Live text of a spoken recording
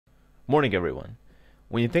Morning everyone.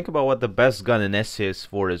 When you think about what the best gun in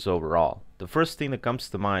SAS4 is overall, the first thing that comes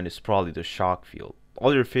to mind is probably the shock field.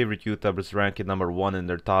 All your favorite YouTubers rank it number 1 in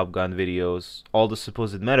their Top Gun videos, all the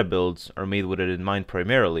supposed meta builds are made with it in mind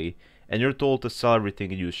primarily, and you're told to sell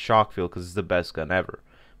everything and use shock field because it's the best gun ever.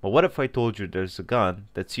 But what if I told you there's a gun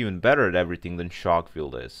that's even better at everything than shock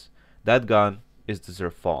field is? That gun is the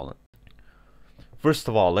Zerfallen. First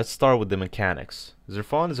of all, let's start with the mechanics.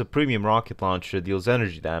 Zerfallen is a premium rocket launcher that deals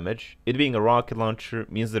energy damage. It being a rocket launcher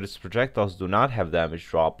means that its projectiles do not have damage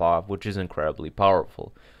drop off, which is incredibly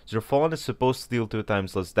powerful. Zerfallen is supposed to deal 2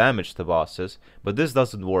 times less damage to bosses, but this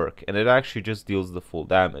doesn't work, and it actually just deals the full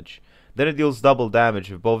damage. Then it deals double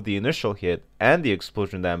damage if both the initial hit and the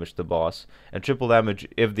explosion damage the boss, and triple damage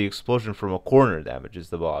if the explosion from a corner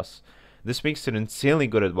damages the boss. This makes it insanely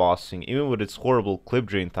good at bossing, even with its horrible clip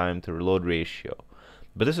drain time to reload ratio.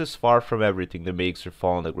 But this is far from everything that makes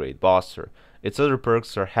Zerfallen a great bosser. Its other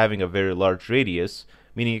perks are having a very large radius,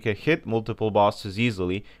 meaning you can hit multiple bosses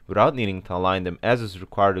easily without needing to align them as is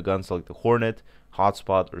required to guns like the Hornet,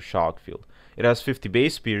 Hotspot, or Shockfield. It has 50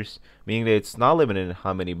 base spears, meaning that it's not limited in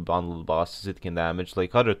how many bundled bosses it can damage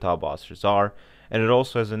like other top bossers are, and it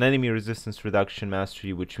also has an enemy resistance reduction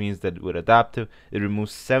mastery, which means that with adaptive it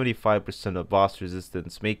removes 75% of boss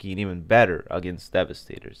resistance, making it even better against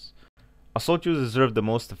devastators. Assault uses Zerf the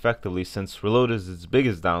most effectively since reload is its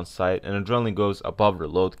biggest downside and adrenaline goes above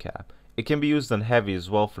reload cap. It can be used on heavy as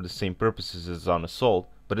well for the same purposes as on assault,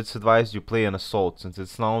 but it's advised you play on assault since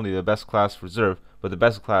it's not only the best class for Zerf, but the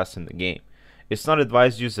best class in the game. It's not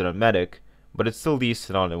advised to use it on medic, but it's still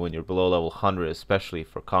decent on it when you're below level 100, especially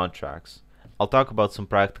for contracts. I'll talk about some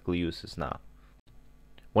practical uses now.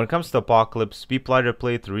 When it comes to Apocalypse, people either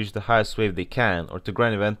play to reach the highest wave they can, or to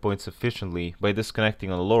grind event points efficiently by disconnecting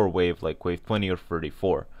on a lower wave like wave 20 or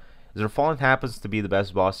 34. Zerfallen happens to be the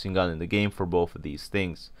best bossing gun in the game for both of these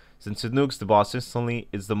things. Since it nukes the boss instantly,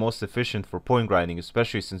 it's the most efficient for point grinding,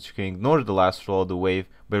 especially since you can ignore the last roll of the wave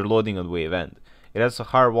by reloading on wave end. It has a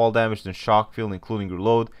higher wall damage than Shockfield including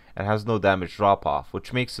reload, and has no damage drop off,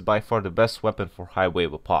 which makes it by far the best weapon for high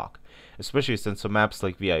wave Apoc. Especially since on maps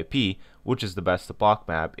like VIP, which is the best Apoc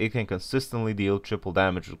map, it can consistently deal triple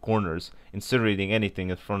damage with corners, incinerating anything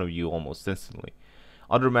in front of you almost instantly.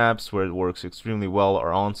 Other maps where it works extremely well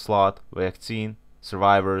are Onslaught, Vaccine,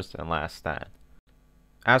 Survivors, and Last Stand.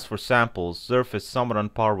 As for samples, Zerf is somewhat on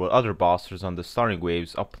par with other bossers on the starting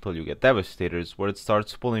waves up until you get Devastators, where it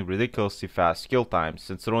starts pulling ridiculously fast kill times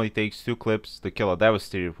since it only takes 2 clips to kill a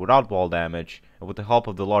Devastator without wall damage, and with the help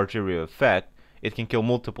of the large area effect, it can kill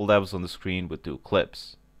multiple devs on the screen with 2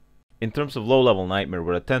 clips. In terms of low level Nightmare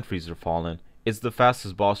with a 10 freezer fallen, it's the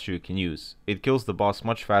fastest boss you can use. It kills the boss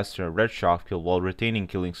much faster in red shock kill while retaining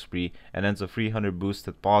killing spree and ends a 300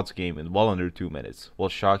 boosted pods game in well under 2 minutes, while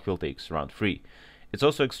shock kill takes around 3. It's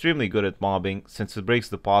also extremely good at mobbing since it breaks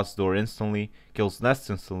the pods door instantly, kills nests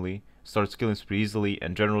instantly, starts killing spree easily,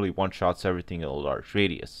 and generally one-shots everything in a large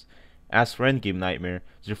radius. As for endgame Nightmare,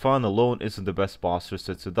 Zerfallen alone isn't the best bosser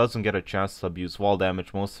since it doesn't get a chance to abuse wall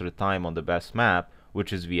damage most of the time on the best map,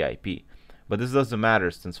 which is VIP. But this doesn't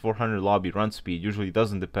matter since 400 lobby run speed usually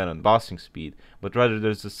doesn't depend on bossing speed, but rather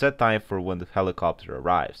there's a set time for when the helicopter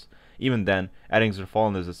arrives. Even then, adding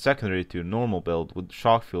Zerfallen as a secondary to your normal build with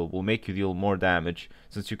Shockfield will make you deal more damage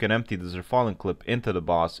since you can empty the Zerfallen clip into the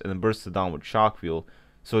boss and then burst it down with Shockfield,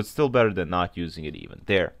 so it's still better than not using it even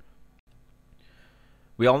there.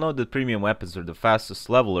 We all know that premium weapons are the fastest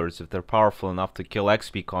levelers if they're powerful enough to kill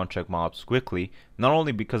XP contract mobs quickly, not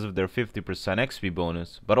only because of their 50% XP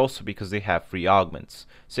bonus, but also because they have free augments,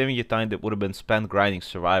 saving you time that would have been spent grinding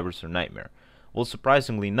Survivors or Nightmare. Well,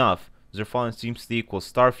 surprisingly enough, Zerfallen seems to equal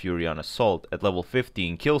Star Fury on Assault at level 50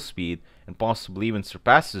 in kill speed, and possibly even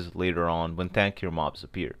surpasses it later on when tankier mobs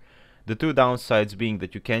appear. The 2 downsides being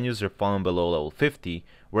that you can use Zerfallen below level 50,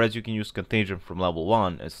 whereas you can use Contagion from level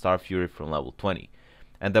 1 and Star Fury from level 20.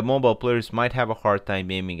 And that mobile players might have a hard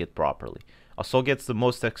time aiming it properly. Assault gets the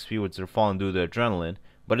most XP with Zerfallen due to adrenaline,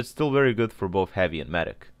 but it's still very good for both heavy and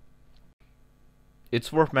medic.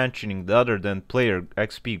 It's worth mentioning that other than player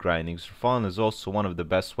XP grinding, Zerfallen is also one of the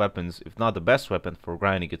best weapons, if not the best weapon for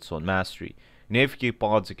grinding its own mastery. In AFK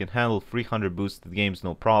pods it can handle 300 boosted games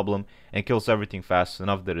no problem, and kills everything fast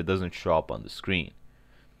enough that it doesn't show up on the screen.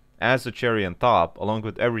 As a cherry on top, along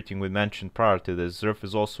with everything we mentioned prior to this, Zerf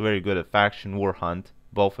is also very good at faction war hunt,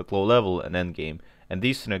 both at low level and endgame, and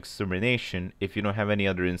decent extermination if you don't have any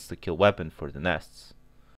other insta-kill weapon for the nests.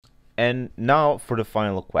 And now for the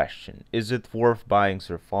final question, is it worth buying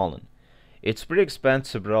Zerfallen? It's pretty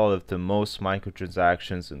expensive relative to most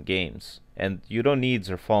microtransactions in games, and you don't need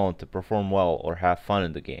Zerfallen to perform well or have fun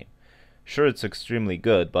in the game. Sure, it's extremely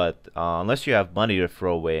good, but unless you have money to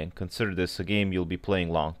throw away and consider this a game you'll be playing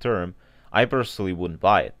long term, I personally wouldn't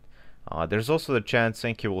buy it. There's also the chance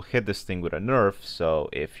Enki will hit this thing with a nerf, so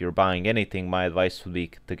if you're buying anything, my advice would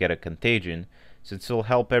be to get a Contagion, since it'll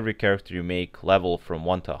help every character you make level from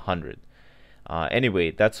 1 to 100.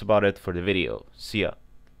 Anyway, that's about it for the video. See ya.